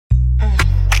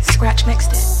Scratch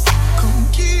mixed it. Come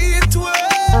get well.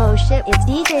 Oh shit, it's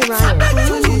DJ Ryan.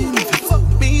 If you fuck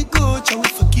me good, I will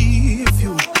forgive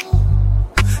you.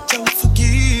 I will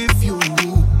forgive you.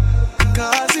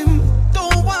 Cause him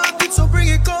don't want it, so bring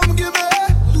it, come give me.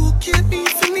 Look at me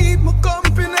if you need my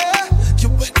company. You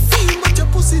wet feel, but your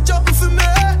pussy jump for me.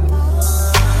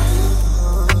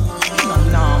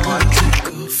 No, man.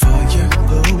 Take off all your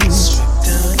clothes, strip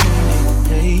down and get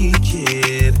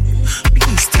naked.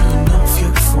 Please turn off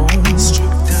your phone, strip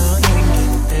down and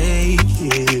get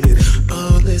naked.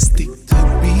 All this dick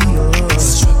could be yours.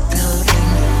 Strip down and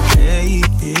get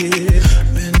naked.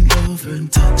 Bend over and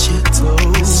touch your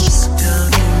toes. Strip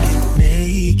down and get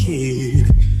naked.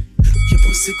 Your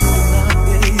pussy could not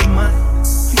pay your mind.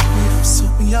 Pick me up so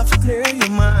we have to clear your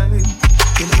mind.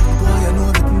 You little boy, I know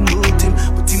everything about him,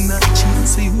 but him not change,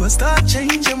 so you will start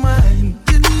change your mind.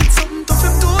 You need something to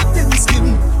him to thin skin.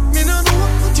 Me no know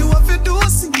what you have to do,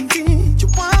 singing. You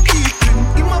want keeping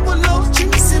him up alone,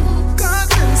 chase him,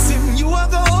 convince him. You are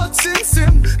the hot since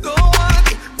him. Go on,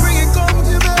 bring it, come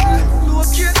to me.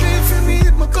 Look at me if you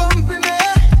need my company.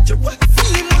 You want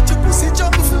feel what your pussy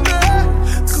jump for me.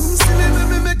 Come see me, let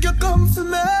me make you come for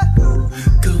me.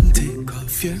 Come take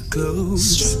off your clothes,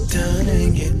 strip down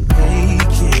and get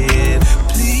naked.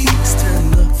 Please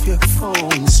turn off your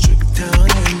phone, strip down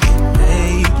and get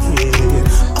naked.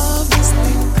 All this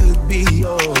thing could be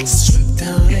yours. Strip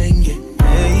down and get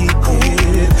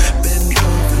naked. Bend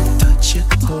over and touch your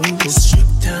toes. Strip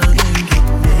down and get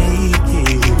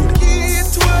naked.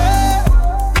 Get wet.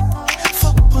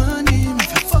 Fuck on him. If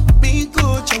you fuck me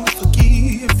good, I will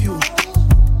forgive you.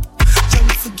 I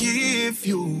will forgive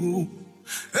you.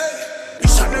 Hey.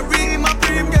 Missionary, my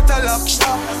dream get a lock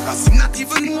shot. Cause him not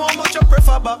even know how much you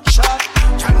prefer back shot.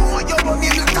 Can know your money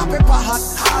like a pepper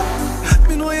hot.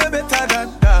 Me know you better than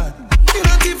that. You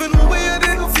not even know where you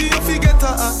didn't feel if you get a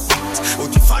hot.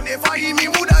 But if I never hear me,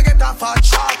 woulda get a fat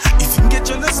shot. If you get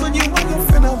jealous when you want your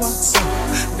friend a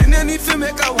WhatsApp, then you need to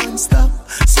make a one stop.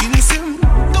 Since him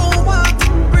don't want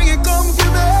it, bring it, come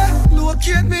give me. Look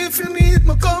at me if you need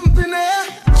my company.